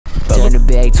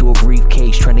bag to a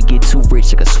briefcase, trying to get too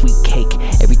rich like a sweet cake.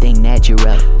 Everything natural,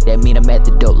 that mean I'm at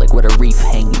the dope like what a reef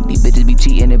hanging. These bitches be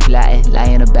cheating and plotting,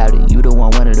 lying about it. You the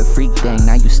one wanted a freak thing,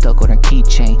 now you stuck on her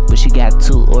keychain, but she got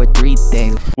 2 or 3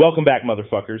 things. Welcome back,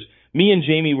 motherfuckers. Me and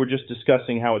Jamie were just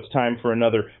discussing how it's time for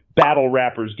another battle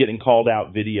rappers getting called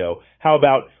out video. How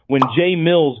about when Jay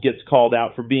Mills gets called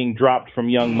out for being dropped from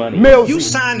Young Money? You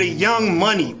signed to Young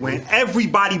Money when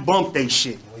everybody bumped they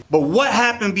shit. But what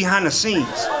happened behind the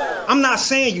scenes? I'm not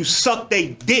saying you sucked they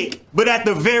dick, but at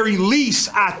the very least,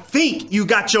 I think you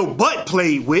got your butt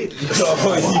played with. You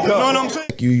know what I'm saying?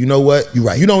 You know what? You're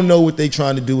right. You don't know what they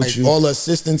trying to do with you. All the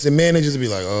assistants and managers will be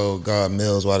like, oh God,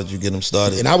 Mills, why did you get him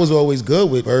started? And I was always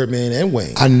good with Birdman and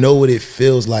Wayne. I know what it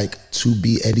feels like to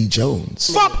be Eddie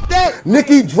Jones. Fuck that!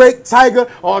 Nicki, Drake, Tiger,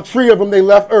 all 3 of them, they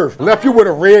left Earth. Left you with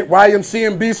a red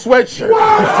YMCMB sweatshirt.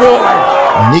 You feel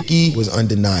like... Nicki was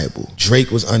undeniable.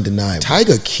 Drake was undeniable.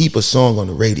 Tiger keep a song on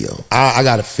the radio. I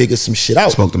gotta figure some shit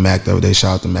out. Spoke to Mac the other day.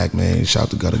 Shout out to Mac, man. Shout out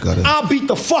to Gutter Gutter. I'll beat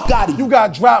the fuck out of you. You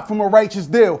got dropped from a righteous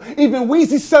deal. Even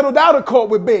Weezy settled out of court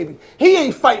with Baby. He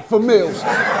ain't fight for Mills.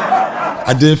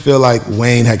 I did feel like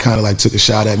Wayne had kind of like took a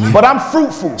shot at me. But I'm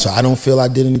fruitful. So I don't feel I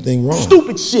did anything wrong.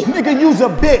 Stupid shit. Nigga, you's a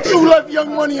bitch. You left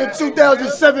Young Money in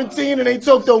 2017 and they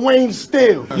talked to Wayne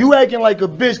still. You acting like a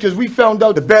bitch because we found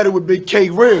out the battle with Big K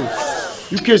real.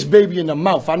 You kissed Baby in the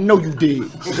mouth. I know you did.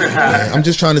 I'm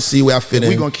just trying to see where I fit in.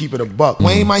 We gonna keep it a buck.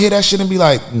 Wayne might hear that shit and be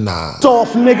like, nah.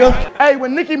 Soft nigga. Hey,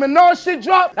 when Nicki Minaj shit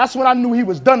dropped, that's when I knew he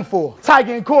was done for.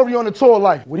 Tiger and Corey on the tour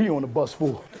like, what he on the bus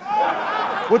for?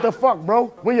 What the fuck, bro?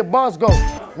 Where your boss go?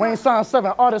 Wayne signed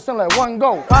 7 artists and let 1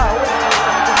 go.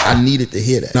 I needed to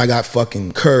hear that. I got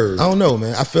fucking curved. I don't know,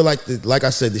 man. I feel like, like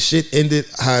I said, the shit ended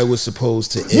how it was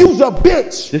supposed to end. You's a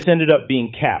bitch. This ended up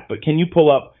being cap, but can you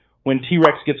pull up when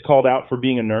T-Rex gets called out for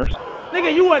being a nurse?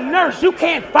 Nigga, you a nurse, you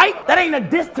can't fight? That ain't a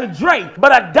diss to Drake,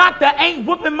 but a doctor ain't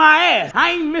whooping my ass.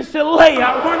 I ain't Mr. Lay,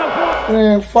 I run up on...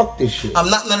 Man, fuck this shit. I'm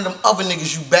not none of them other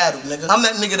niggas you battle, nigga. I'm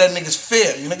that nigga that niggas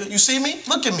fear, you nigga. You see me?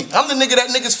 Look at me. I'm the nigga that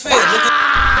niggas fear,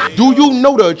 nigga. Do you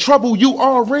know the trouble you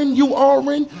are in? You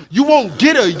won't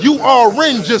get a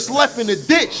URN just left in the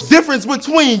ditch. Difference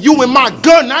between you and my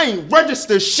gun, I ain't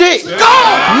registered shit. Go!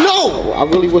 No! I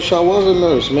really wish I was a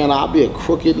nurse, man. I'd be a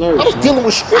crooked nurse. I was dealing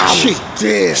with street shit.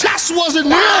 Dead. Just wasn't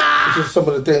there. This is some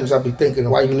of the things I be thinking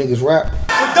of why you niggas rap.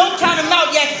 But don't count him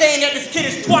out yet saying that this kid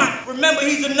is twat. Remember,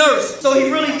 he's a nurse, so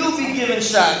he really do be giving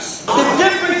shots. The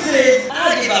difference is,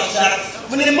 I give out shots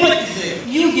when the money's in.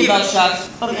 You give out shots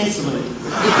of insulin.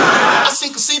 I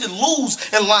seen Conceited lose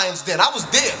in Lions Den. I was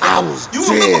dead. You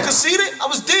remember Conceited? I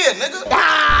was dead,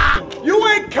 nigga. You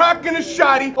ain't cocking a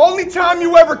shotty. Only time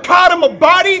you ever caught him a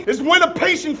body is when a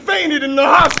patient fainted in the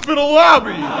hospital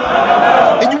lobby.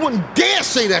 And you wouldn't dare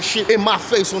say that shit in my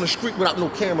face on the street without no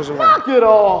cameras around. Fuck it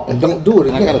all. And don't do it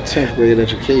again. I got a 10th grade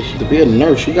education. To be a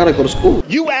nurse, you gotta go to school.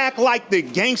 You act like the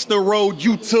gangster road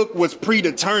you took was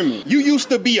predetermined. You used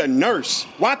to be a nurse.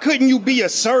 Why couldn't you be a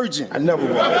surgeon? I never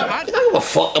was. I don't give a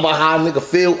fuck about how a nigga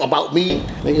feel about me.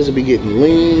 Niggas will be getting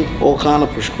lean, all kind of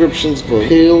prescriptions for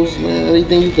pills, man,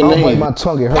 anything you can name. My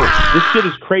tongue, it hurts. This shit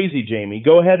is crazy, Jamie.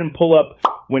 Go ahead and pull up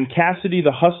when Cassidy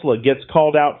the Hustler gets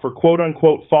called out for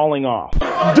quote-unquote falling off.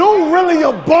 Dude really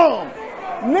a bum.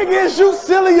 Nigga, is you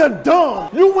silly or dumb?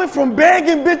 You went from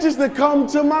begging bitches to come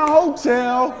to my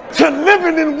hotel to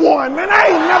living in one, man. I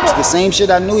ain't never... It's the same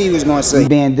shit I knew he was gonna say.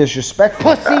 Being disrespectful.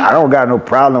 Pussy. I don't got no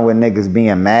problem with niggas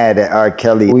being mad at R.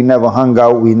 Kelly. We never hung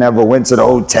out. We never went to the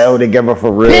hotel together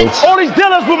for real. Bitch, all these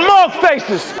dealers with mug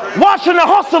faces. Watching the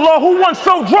hustler who once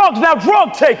sold drugs, now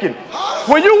drug taking.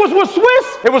 When you was with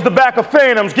Swiss, it was the back of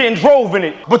Phantoms getting drove in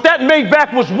it. But that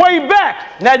Maybach was way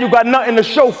back. Now you got nothing to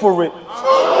show for it.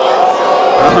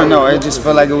 I don't know, I just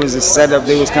felt like it was a setup.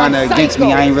 They was kind of against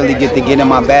me. I ain't really get to get in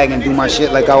my bag and do my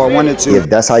shit like how I wanted to. If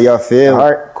that's how y'all feel,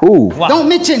 alright, cool. Wow. Don't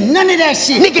mention none of that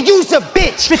shit. Nigga, you's a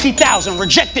bitch. 50,000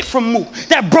 rejected from Mook.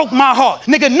 That broke my heart.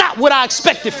 Nigga, not what I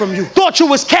expected from you. Thought you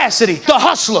was Cassidy, the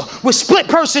hustler with split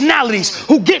personalities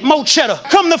who get more cheddar.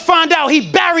 Come to find out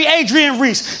he Barry Adrian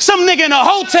Reese. Some nigga in a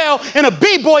hotel in a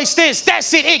B-boy stance.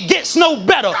 That's it, it gets no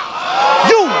better.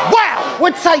 You, wow.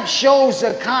 What type shows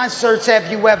or concerts have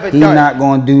you ever done? He not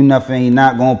gonna do nothing. He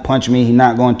not gonna punch me. He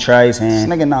not gonna try his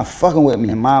hand. This nigga not fucking with me.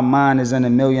 And my mind is in a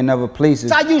million other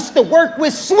places. I used to work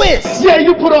with Swiss. Yeah,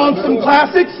 you put on some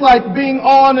classics like being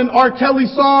on an R. Kelly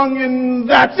song and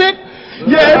that's it.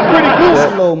 Yeah, it's pretty cool.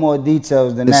 There's a little more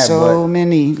details than that, so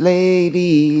many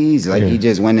ladies. Like he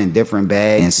just went in different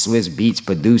bags and Swiss Beats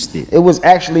produced it. It was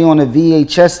actually on a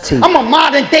VHS tape. I'm a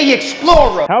modern day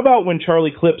explorer. How about when Charlie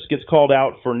Clips gets called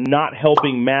out for not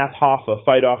helping Math Hoffa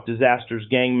fight off Disaster's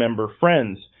gang member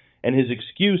friends? and his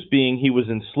excuse being he was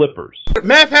in slippers.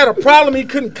 Math had a problem. He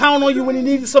couldn't count on you when he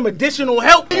needed some additional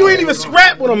help. You ain't even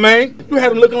scrap with him, man. You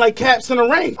had him looking like caps in the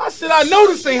rain. I said, I know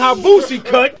this ain't how Boosie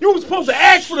cut. You was supposed to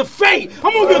ask for the fade. I'm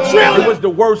on your trailer. It was the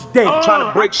worst day. Trying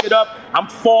to break shit up. I'm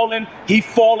falling. He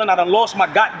falling. I done lost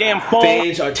my goddamn phone.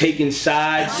 Fans are taking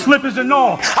sides. Slippers and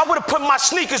all. I would have put my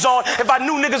sneakers on if I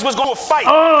knew niggas was gonna fight.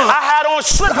 I had on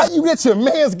slippers. How you get your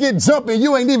mans get jumping,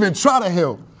 you ain't even try to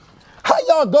help? How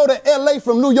y'all go to LA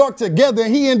from New York together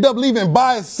and he end up leaving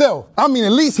by himself? I mean,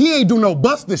 at least he ain't do no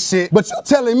buster shit. But you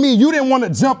telling me you didn't want to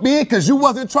jump in because you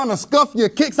wasn't trying to scuff your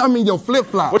kicks, I mean your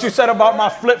flip-flops. What you said about my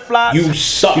flip-flops? You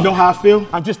suck. You know how I feel?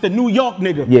 I'm just a New York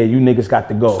nigga. Yeah, you niggas got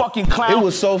to go. Fucking clown. It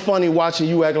was so funny watching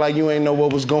you act like you ain't know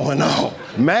what was going on.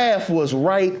 Math was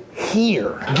right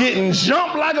here, getting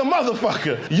jumped like a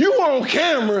motherfucker. You on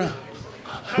camera.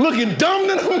 Looking dumb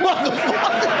than a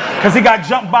motherfucker. Cause he got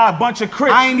jumped by a bunch of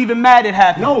crits. I ain't even mad it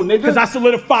happened. No, nigga. Cause I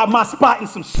solidified my spot in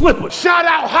some slippers. Shout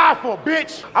out Hoffa,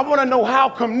 bitch. I want to know how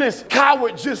come this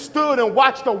coward just stood and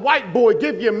watched a white boy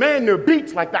give your man their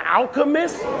beats like the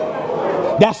Alchemist?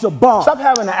 That's a bomb. Stop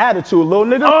having an attitude, little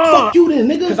nigga. Fuck you then,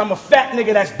 nigga. Cause I'm a fat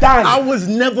nigga that's dying. I was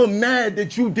never mad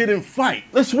that you didn't fight.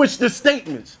 Let's switch the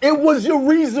statements. It was your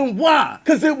reason why.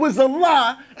 Cause it was a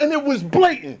lie and it was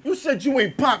blatant. You said you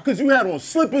ain't pop cause you had on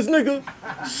slippers, nigga.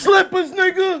 Slippers,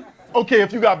 nigga. Okay,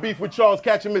 if you got beef with Charles,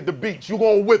 catch him at the beach. You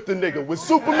gonna whip the nigga. With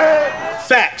Superman?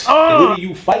 Facts. What are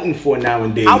you fighting for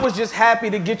nowadays? I was just happy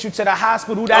to get you to the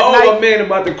hospital that night. Oh, man,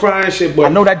 about the crying shit, but I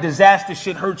know that disaster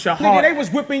shit hurt your heart. Nigga, they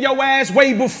was whipping your ass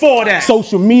way before that.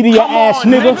 Social media ass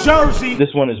nigga. Jersey.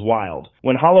 This one is wild.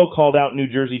 When Hollow called out New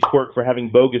Jersey Twerk for having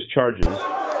bogus charges.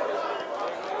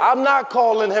 I'm not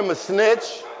calling him a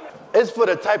snitch. It's for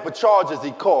the type of charges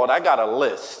he called. I got a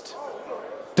list.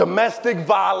 Domestic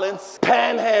violence,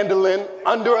 panhandling,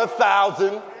 under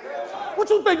 1,000. What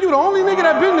you think, you the only nigga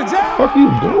that been to jail? Fuck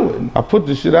you doing? I put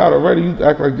this shit out already. You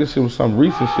act like this shit was some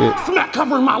recent shit. I'm not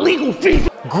covering my legal fees.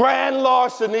 Grand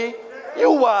larceny, you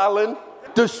wildin'.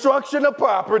 Destruction of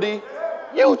property,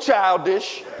 you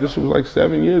childish. This was like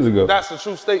 7 years ago. That's a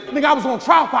true statement. Nigga, I was on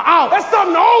trial for hours. That's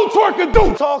something the old twerk could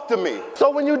do. Talk to me. So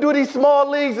when you do these small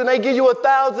leagues and they give you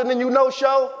 1,000 and you no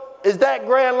show, is that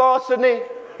grand larceny?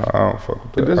 I don't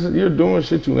fuck with that. You're doing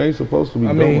shit you ain't supposed to be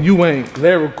doing. I mean, you ain't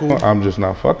lyrical. I'm just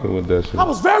not fucking with that shit. I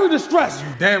was very distressed.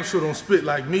 You damn sure don't spit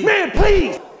like me. Man,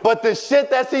 please. But the shit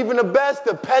that's even the best,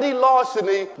 the petty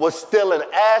larceny, was stealing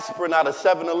aspirin out of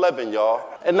 7-Eleven, y'all.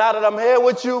 And now that I'm here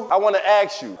with you, I want to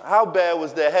ask you, how bad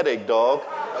was that headache, dog?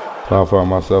 So I found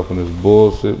myself in this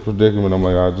bullshit predicament. I'm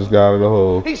like, I just got out of the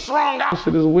hole. He's strong out. This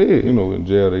shit is weird. You know, in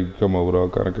jail, they come up with all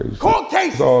kind of crazy court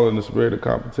case. It's all in the spirit of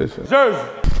competition. Jersey.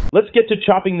 Let's get to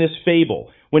chopping this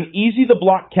fable. When Easy the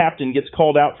Block Captain gets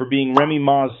called out for being Remy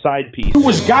Ma's side piece. You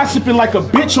was gossiping like a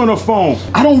bitch on the phone.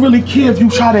 I don't really care if you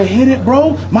try to hit it,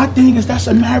 bro. My thing is that's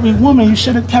a married woman. You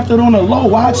should have kept it on the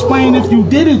low. I'll explain if you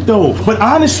did it, though. But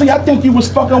honestly, I think you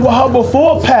was fucking with her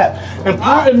before Pap. And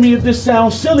pardon me if this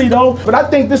sounds silly, though, but I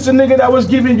think this a nigga that was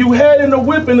giving you head in the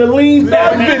whip in the lean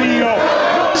back video.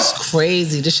 It's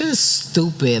crazy. This shit is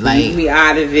stupid. Like, we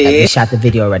out of it. I shot the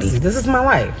video already. This is my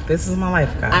life. This is my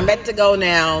life, guys. I'm ready to go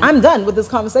now. I'm done with this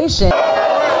conversation.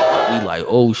 we like,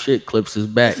 oh shit, Clips is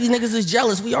back. These niggas is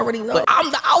jealous. We already know. But I'm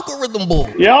the algorithm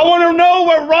boy. Y'all want to know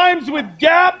what rhymes with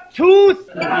gap tooth?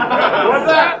 What's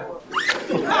that?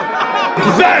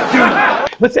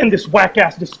 Let's end this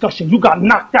whack-ass discussion. You got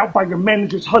knocked out by your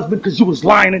manager's husband because you was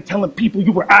lying and telling people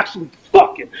you were actually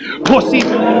fucking pussy.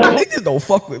 Niggas don't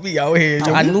fuck with me out here.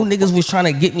 I knew niggas was trying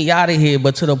to get me out of here,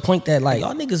 but to the point that like,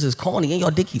 y'all niggas is corny and y'all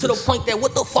dicky. To the point that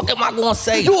what the fuck am I gonna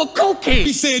say? You a cokehead.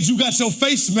 He said you got your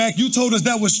face smacked. You told us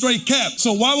that was straight cap.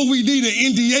 So why would we need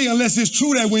an NDA unless it's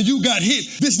true that when you got hit,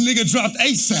 this nigga dropped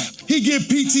ASAP? He get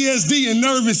PTSD and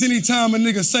nervous anytime a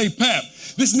nigga say pap.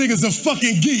 This nigga's a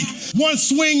fucking geek. One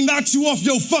swing knocks you off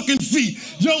your fucking feet.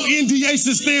 Your NDA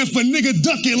stands for nigga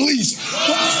duck at least.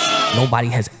 Nobody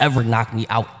has ever knocked me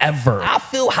out, ever. I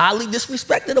feel highly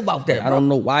disrespected about that. I don't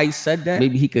know why he said that.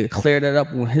 Maybe he could clear that up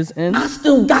on his end. I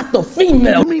still got the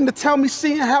female. You mean to tell me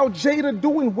seeing how Jada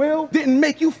doing well didn't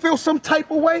make you feel some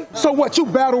type of way? So what, you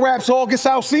battle raps August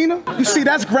Alsina? You see,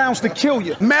 that's grounds to kill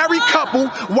you. Married couple,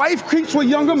 wife creeps with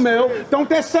younger male. Don't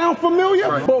that sound familiar?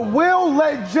 Right. But we'll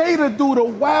let Jada do the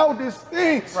wildest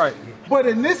things. Right. But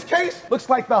in this case, looks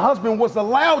like the husband was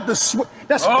allowed to switch.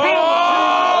 That's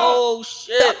oh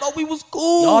shit. I thought we was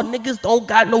cool. Y'all niggas don't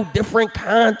got no different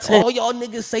content. All y'all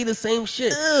niggas say the same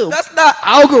shit. Ew. That's not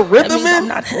algorithm, man. I'm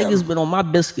not niggas been on my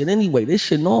biscuit anyway. This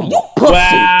shit normal.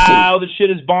 Wow, this shit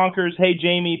is bonkers. Hey,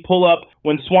 Jamie, pull up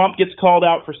when Swamp gets called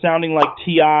out for sounding like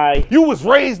T.I. You was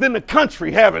raised in the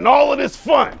country having all of this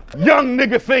fun. Young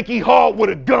nigga think he hard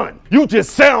with a gun. You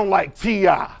just sound like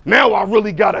T.I. Now I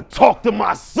really gotta talk to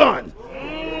my son.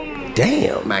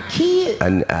 Damn, my kid?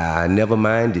 I never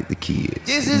minded the kids.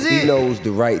 This is it. He knows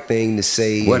the right thing to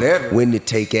say, whatever, when to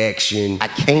take action. I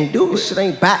can't do it. This shit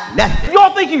ain't about nothing.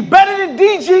 Y'all think he better than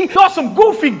DG? Y'all some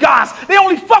goofy guys. They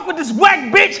only fuck with this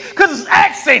whack bitch cause his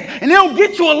accent, and they don't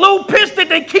get you a little pissed that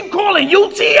they keep calling you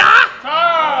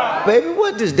T.I.? Baby,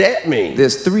 what does that mean?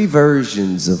 There's 3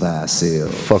 versions of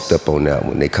ourselves. Fucked up on that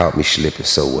one. They caught me slipping,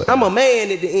 so what? I'm a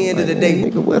man at the end of the day.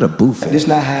 Nigga, where the booth at? This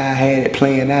not how I had it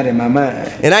playing out in my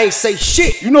mind. And I ain't say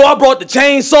shit. You know I brought the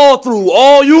chainsaw through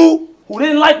all you who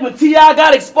didn't like when T.I.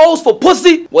 got exposed for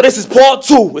pussy. Well, this is part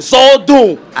 2. It's all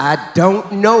doomed. I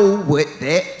don't know what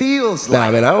that feels like.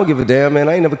 Nah, man, I don't give a damn, man.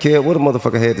 I ain't never cared what a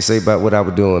motherfucker had to say about what I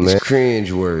was doing, man. It's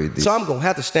cringe-worthy. So I'm gonna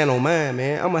have to stand on mine,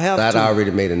 man. I'm gonna have to. I'd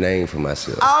already made a name for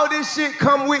myself. All this shit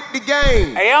come with the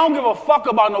game. Hey, I don't give a fuck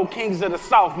about no kings of the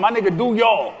South. My nigga do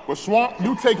y'all. But Swamp,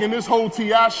 you taking this whole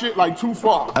T.I. shit like too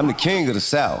far. I'm the king of the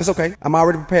South. It's okay. I'm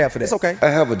already prepared for that. It's okay.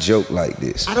 I have a joke like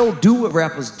this. I don't do what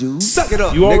rappers do. Suck it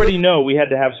up, You already know we had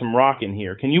to have some rock in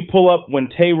here. Can you pull up when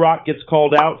Tay Rock gets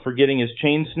called out for getting his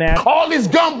chain snatched? All this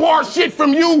gun bar shit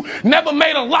from you never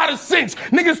made a lot of sense.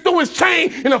 Niggas threw his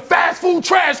chain in a fast food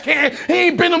trash can. He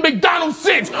ain't been to McDonald's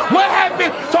since. What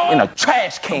happened to... In a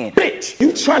trash can. Bitch,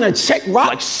 you trying to check Rock?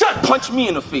 Like, shut, punch me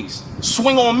in the face.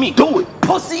 Swing on me. Do it.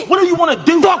 Pussy, what do you want to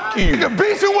do? Fuck you. Nigga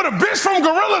beefing with a bitch from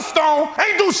Gorilla Stone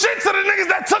ain't do shit to the niggas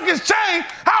that took his chain.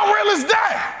 How real is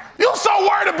that? You so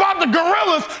worried about the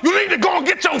gorillas, you need to go and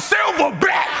get your silver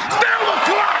back. Silver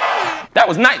clock. That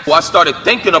was nice. Well, I started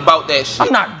thinking about that shit.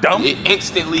 I'm not dumb. It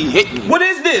instantly hit me. What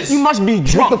is this? You must be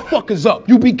drunk. What the fuck is up?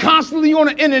 You be constantly on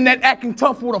the internet acting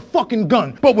tough with a fucking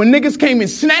gun. But when niggas came and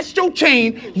snatched your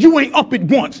chain, you ain't up it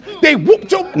once. They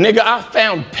whooped your... Nigga, I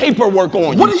found paperwork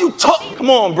on you. What are you talking? Come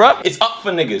on, bruh. It's up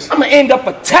for niggas. I'ma end up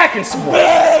attacking someone.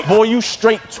 Boy, you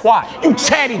straight twat. You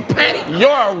chatty patty.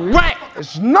 You're a rat.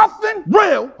 There's nothing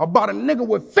real about a nigga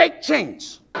with fake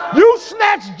chains. You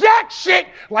snatch jack shit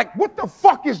like, what the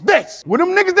fuck is this? With them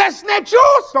niggas that snatch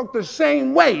yours, felt the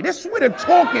same way. This is where the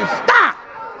talking stop.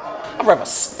 I'd rather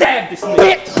stab this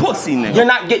bitch. Pussy nigga. You're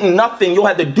not getting nothing. You'll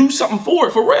have to do something for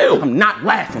it, for real. I'm not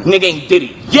laughing. Nigga ain't did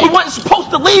it yet. We wasn't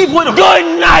supposed to leave with him.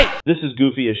 Good night. This is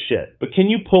goofy as shit. But can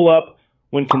you pull up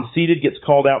when Conceited gets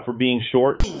called out for being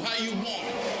short? How you want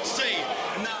it? Say it,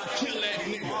 and I'll kill that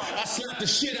nigga. I slapped the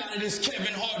shit out of this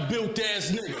Kevin Hart built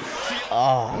ass nigga.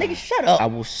 Nigga, shut up. I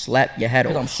will slap your head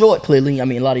off. I'm short, clearly. I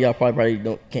mean, a lot of y'all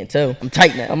probably can't tell. I'm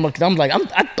tight now.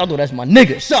 I thought that's my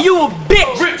nigga. Shut you a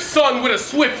bitch. Rip son with a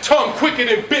swift tongue quicker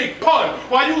than Big Pun.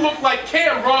 While you look like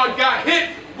Cameron got hit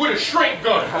with a shrink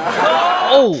gun.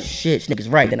 Oh, shit, nigga's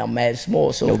right. Then I'm mad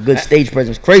small, so good stage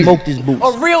presence crazy. Smoke this boots.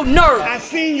 A real nerd. I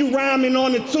seen you rhyming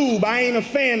on the tube. I ain't a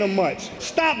fan of much.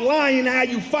 Stop lying how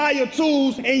you fire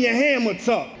tools and your hammer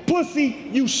tuck. Pussy,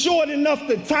 you short enough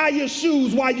to tie your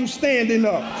shoes while you standing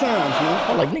up. Times, man.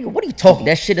 I'm like, nigga, what are you talking?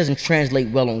 That shit doesn't translate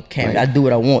well on camera. I do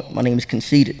what I want. My name is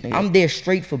Conceited. Nigga. I'm there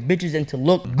straight for bitches and to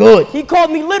look good. He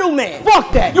called me little man.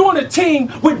 Fuck that. You on a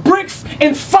team with Bricks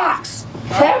and Fox.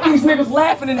 Half these niggas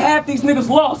laughing and half these niggas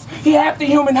lost. He half the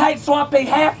human height, so I pay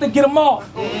half to get him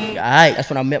off. Alright, that's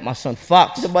when I met my son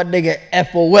Fox. That's my nigga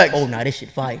FOX. Oh, nah, this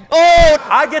shit fire. Oh!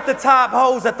 I get the top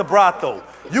hoes at the brothel.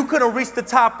 You couldn't reach the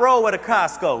top row at a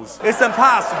Costco's. It's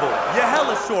impossible. You're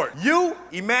hella short. You,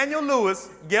 Emmanuel Lewis,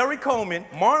 Gary Coleman,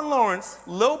 Martin Lawrence,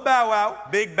 Lil Bow Wow,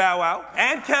 Big Bow Wow,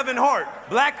 and Kevin Hart.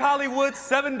 Black Hollywood's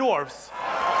 7 Dwarfs.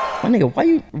 My nigga, why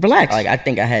you relax? Like, I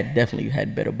think I definitely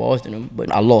had better balls than him,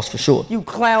 but I lost for sure. You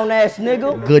clown ass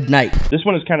nigga. Good night. This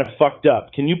one is kind of fucked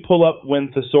up. Can you pull up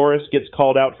when Thesaurus gets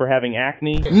called out for having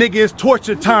acne? Nigga, it's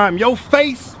torture time. Your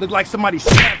face look like somebody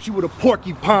slapped you with a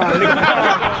porcupine,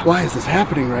 nigga. Why is this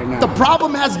happening right now? The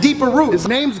problem has deeper roots. His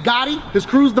name's Gotti. His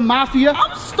crew's the Mafia.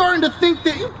 I'm starting to think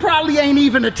that you probably ain't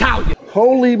even Italian.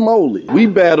 Holy moly. We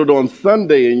battled on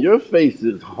Sunday and your face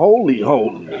is holy.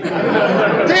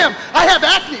 Damn, I have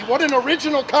acne. What an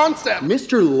original concept.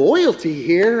 Mr. Loyalty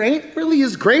here ain't really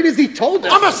as great as he told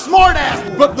us. I'm a smart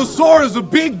ass. But Thesaurus is a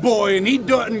big boy and he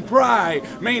doesn't cry,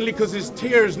 mainly because his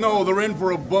tears know they're in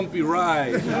for a bumpy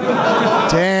ride.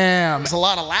 Damn. There's a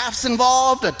lot of laughs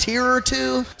involved, a tear or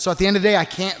two. So at the end of the day, I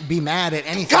can't be mad at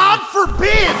anything. God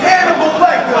forbid! Hannibal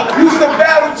Lecter used to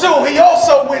battle too. He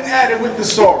also went at it with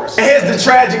Thesaurus. And here's the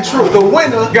tragic truth. The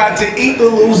winner got to eat the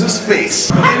loser's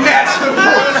face. And that's the proof.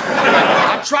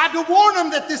 I tried to warn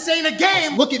him that this ain't a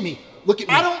game. Look at me. Look at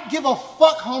me. I don't give a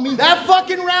fuck, homie. That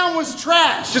fucking round was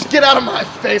trash. Just get out of my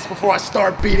face before I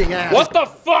start beating ass. What the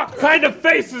fuck kind of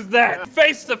face is that?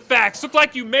 Face the facts. Look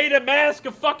like you made a mask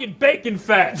of fucking bacon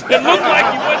fat. It looked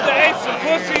like you went to ate some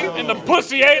pussy and the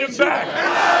pussy ate him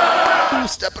back. You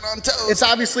stepping on toes. It's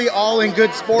obviously all in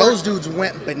good sport. Those dudes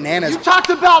went bananas. You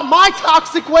talked about my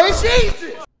toxic ways.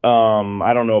 Jesus.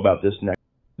 I don't know about this next.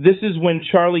 This is when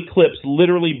Charlie Clips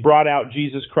literally brought out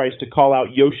Jesus Christ to call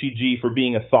out Yoshi G for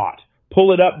being a thought.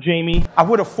 Pull it up, Jamie. I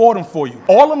would have fought him for you.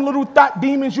 All them little thought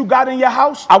demons you got in your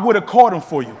house, I would have caught them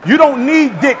for you. You don't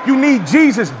need dick, you need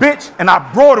Jesus, bitch, and I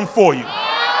brought him for you.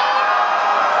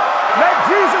 Let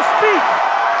Jesus speak.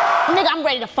 Nigga, I'm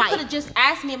ready to fight. You could've just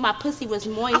asked me if my pussy was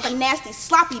moist. I'm a nasty,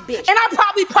 sloppy bitch. And I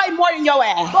probably play more than your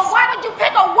ass. But why would you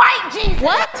pick a white Jesus?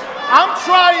 What? I'm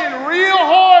trying real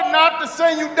hard not to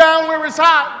send you down where it's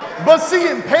hot. But see,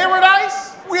 in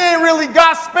paradise, we ain't really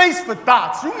got space for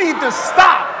thoughts. You need to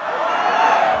stop.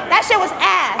 That shit was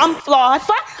ass. I'm flawed.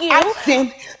 Fuck you. I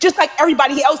sin just like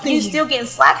everybody else. You still getting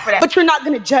slapped for that. But you're not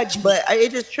gonna judge me. But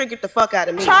it just triggered the fuck out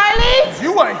of me. Charlie?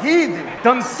 You a heathen.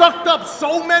 Done sucked up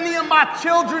so many of my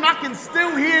children, I can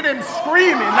still hear them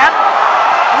screaming.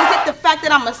 Was it the fact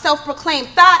that I'm a self-proclaimed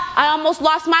thought? I almost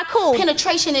lost my cool.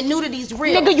 Penetration and nudity's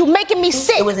real. Nigga, you making me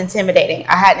sick. It was intimidating.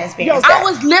 I hadn't experienced that. I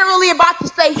was literally about to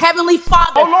say Heavenly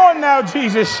Father. Hold on now,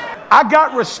 Jesus. I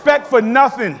got respect for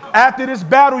nothing. After this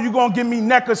battle, you gonna give me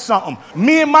neck or something.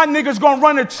 Me and my niggas gonna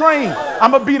run a train.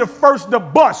 I'ma be the first to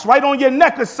bust right on your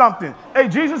neck or something. Hey,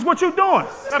 Jesus, what you doing?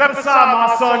 Step aside,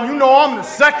 my son. You know I'm the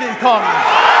second coming.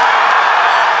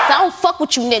 I don't fuck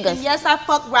with you niggas. Yes, I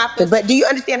fuck rappers. But do you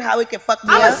understand how it can fuck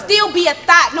me up? I'ma still be a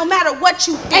thought no matter what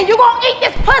you think. And you gonna eat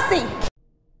this pussy.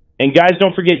 And guys,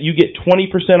 don't forget, you get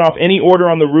 20% off any order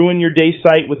on the Ruin Your Day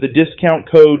site with the discount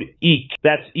code EEK.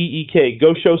 That's EEK.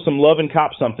 Go show some love and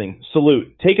cop something.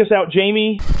 Salute. Take us out,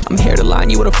 Jamie. I'm here to line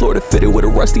you in a Florida fitted with a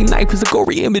rusty knife. It's a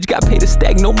gory image. Got paid to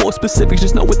stag. No more specifics.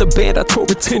 Just know with the band I tore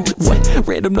attended. What?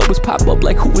 Random numbers pop up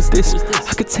like, who is this?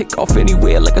 I could take off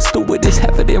anywhere like a stewardess.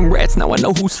 Half of them rats. Now I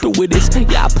know who steward is.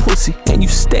 Yeah, I pussy. And you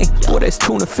stink. Boy, that's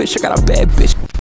tuna fish. I got a bad bitch.